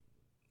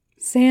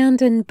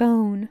Sand and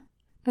Bone,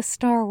 a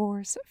Star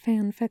Wars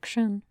fan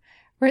fiction,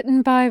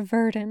 written by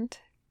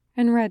Verdant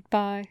and read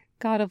by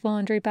God of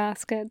Laundry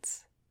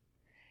Baskets.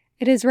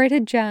 It is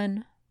rated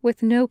Gen,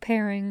 with no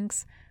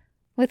pairings,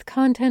 with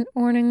content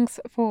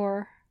warnings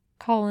for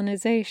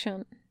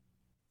colonization,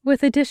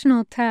 with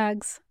additional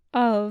tags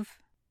of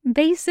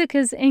basic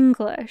is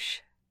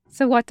English.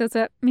 So what does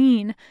it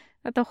mean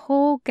that the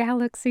whole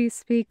galaxy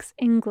speaks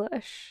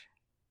English?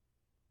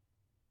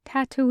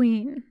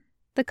 Tatooine,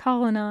 the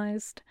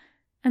colonized,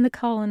 and the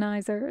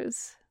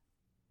colonizers.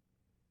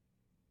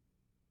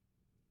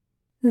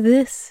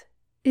 This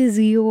is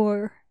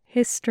your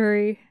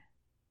history.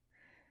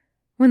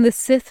 When the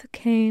Sith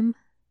came,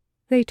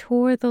 they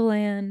tore the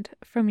land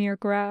from your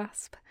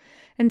grasp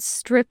and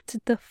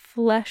stripped the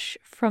flesh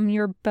from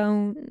your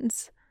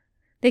bones.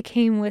 They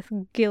came with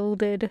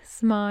gilded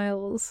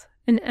smiles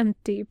and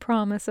empty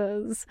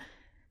promises.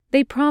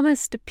 They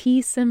promised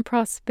peace and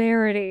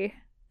prosperity.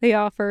 They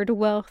offered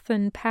wealth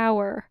and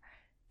power.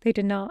 They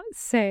did not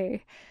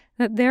say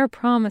that their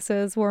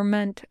promises were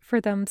meant for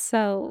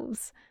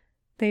themselves.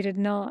 They did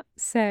not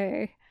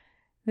say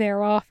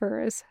their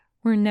offers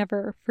were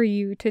never for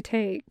you to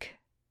take.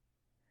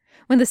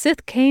 When the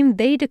Sith came,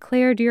 they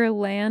declared your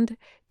land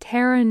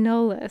terra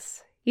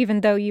nullius,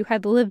 even though you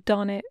had lived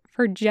on it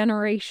for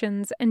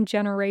generations and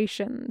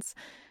generations.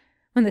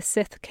 When the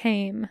Sith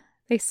came,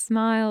 they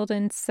smiled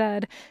and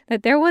said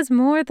that there was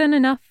more than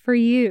enough for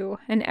you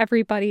and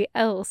everybody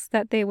else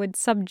that they would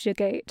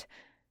subjugate.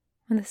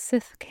 When the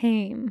Sith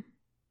came,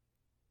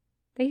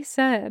 they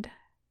said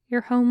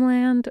your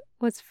homeland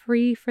was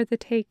free for the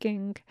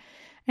taking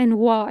and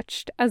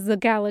watched as the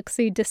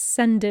galaxy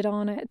descended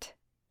on it.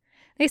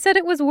 They said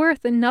it was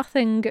worth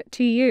nothing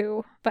to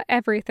you, but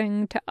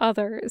everything to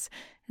others,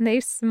 and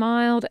they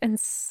smiled and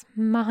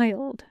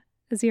smiled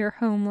as your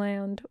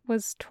homeland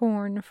was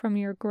torn from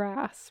your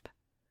grasp.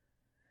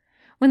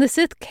 When the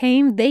Sith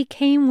came, they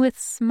came with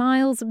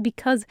smiles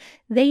because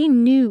they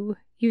knew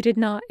you did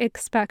not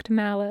expect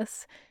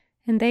malice,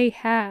 and they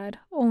had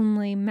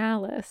only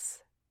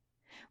malice.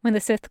 When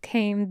the Sith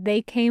came,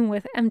 they came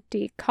with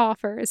empty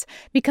coffers,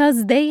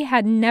 because they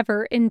had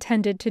never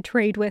intended to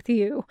trade with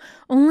you,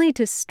 only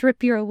to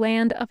strip your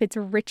land of its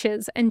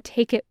riches and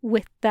take it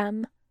with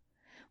them.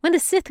 When the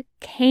Sith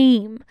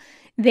came,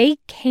 they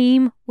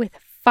came with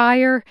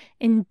fire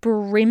and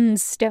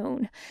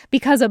brimstone,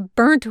 because a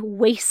burnt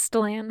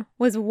wasteland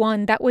was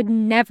one that would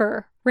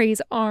never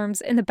raise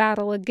arms in the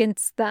battle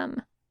against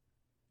them.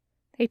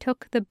 They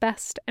took the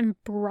best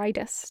and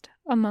brightest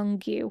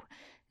among you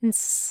and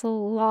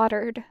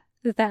slaughtered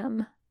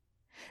them.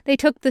 They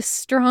took the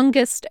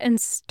strongest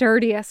and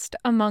sturdiest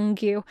among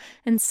you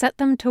and set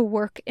them to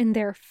work in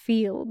their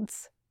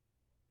fields.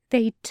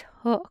 They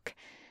took,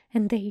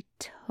 and they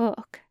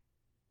took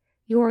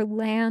your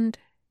land,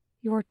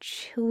 your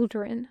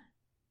children,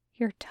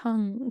 your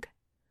tongue.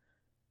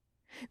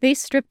 They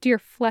stripped your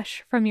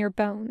flesh from your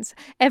bones.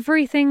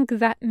 Everything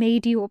that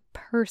made you a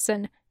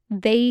person,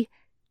 they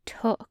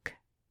took.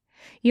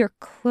 Your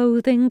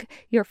clothing,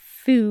 your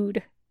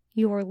food,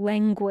 your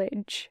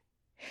language.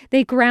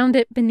 They ground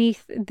it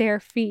beneath their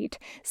feet,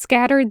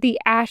 scattered the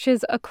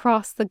ashes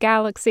across the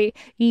galaxy.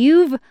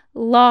 You've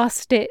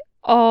lost it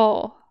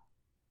all.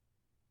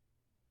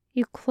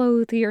 You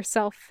clothe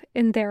yourself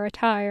in their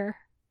attire.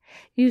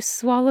 You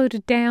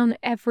swallowed down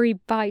every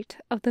bite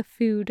of the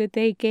food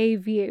they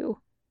gave you.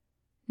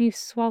 You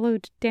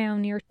swallowed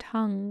down your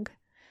tongue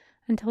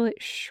until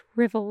it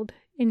shriveled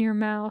in your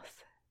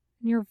mouth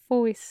and your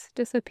voice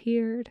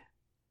disappeared.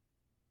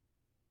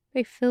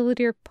 They filled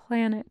your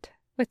planet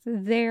with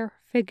their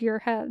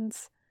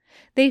figureheads.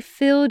 They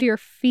filled your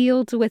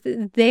fields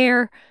with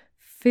their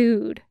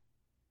food.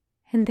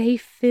 And they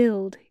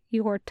filled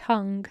your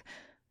tongue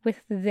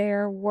with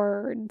their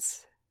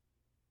words.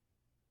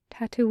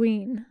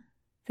 Tatooine,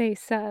 they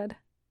said,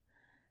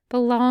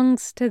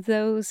 belongs to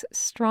those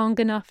strong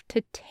enough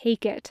to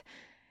take it,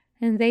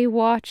 and they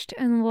watched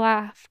and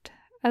laughed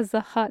as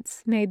the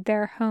Hutts made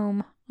their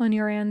home on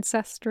your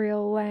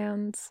ancestral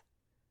lands.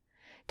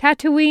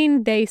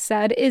 Tatooine, they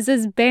said, is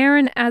as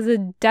barren as a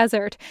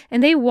desert,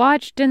 and they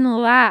watched and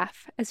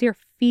laughed as your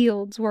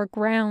fields were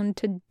ground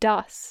to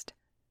dust.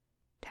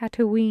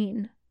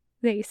 Tatooine,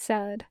 they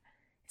said,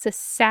 is a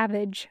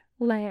savage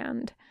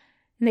land,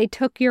 and they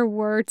took your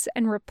words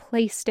and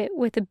replaced it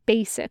with a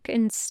basic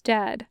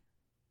instead.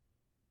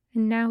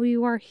 And now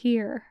you are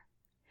here,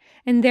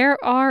 and there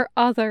are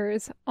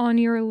others on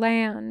your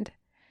land.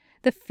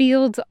 The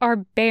fields are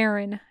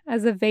barren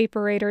as the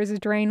vaporators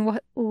drain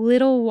what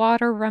little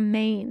water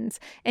remains,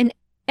 and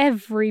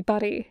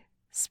everybody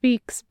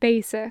speaks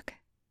basic.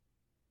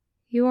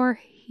 You are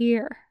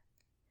here,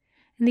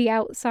 and the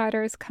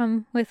outsiders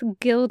come with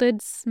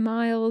gilded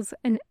smiles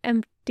and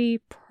empty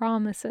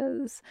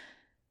promises.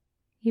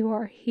 You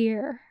are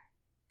here,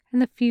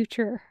 and the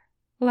future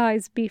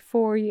lies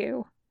before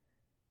you,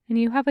 and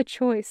you have a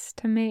choice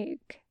to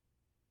make.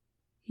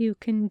 You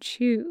can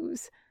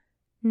choose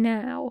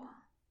now.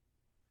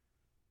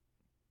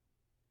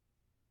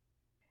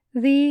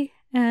 The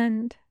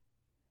end.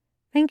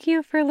 Thank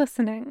you for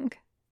listening.